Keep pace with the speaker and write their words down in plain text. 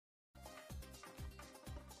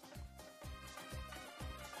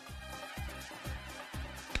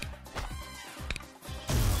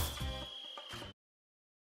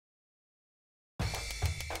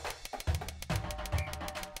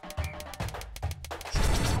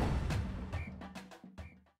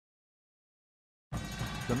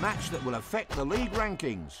the match that will affect the league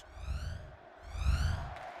rankings.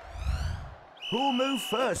 Who'll move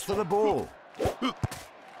first for the ball?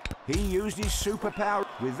 He used his superpower.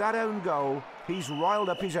 With that own goal, he's riled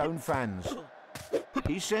up his own fans.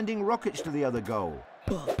 He's sending rockets to the other goal.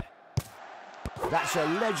 That's a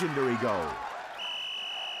legendary goal.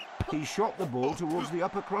 He shot the ball towards the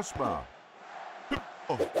upper crossbar.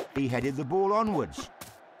 He headed the ball onwards.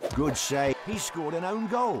 Good save. He scored an own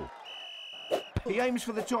goal. He aims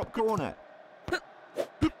for the top corner.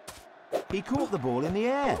 He caught the ball in the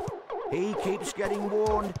air. He keeps getting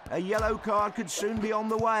warned. A yellow card could soon be on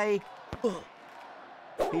the way.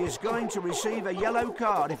 He is going to receive a yellow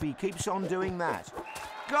card if he keeps on doing that.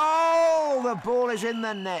 Goal! The ball is in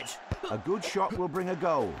the net. A good shot will bring a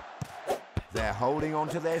goal. They're holding on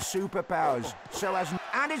to their superpowers so as...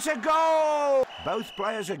 And it's a goal! Both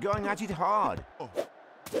players are going at it hard.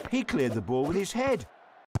 He cleared the ball with his head.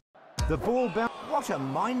 The ball bounced. What a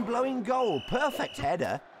mind-blowing goal. Perfect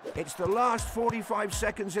header. It's the last 45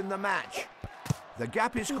 seconds in the match. The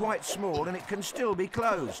gap is quite small and it can still be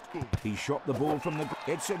closed. He shot the ball from the...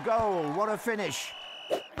 It's a goal. What a finish.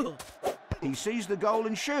 He sees the goal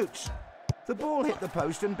and shoots. The ball hit the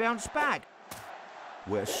post and bounced back.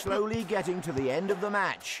 We're slowly getting to the end of the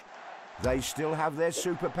match. They still have their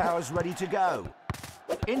superpowers ready to go.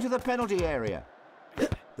 Into the penalty area.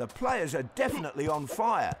 The players are definitely on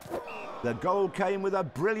fire. The goal came with a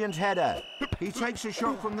brilliant header. He takes a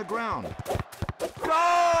shot from the ground.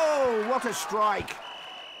 Goal! What a strike!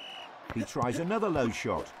 He tries another low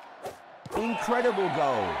shot. Incredible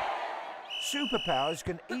goal. Superpowers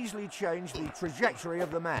can easily change the trajectory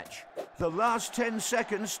of the match. The last 10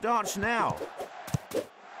 seconds starts now.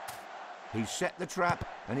 He's set the trap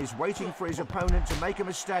and is waiting for his opponent to make a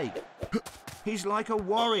mistake. He's like a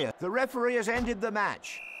warrior. The referee has ended the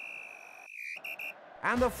match.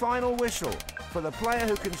 And the final whistle for the player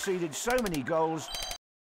who conceded so many goals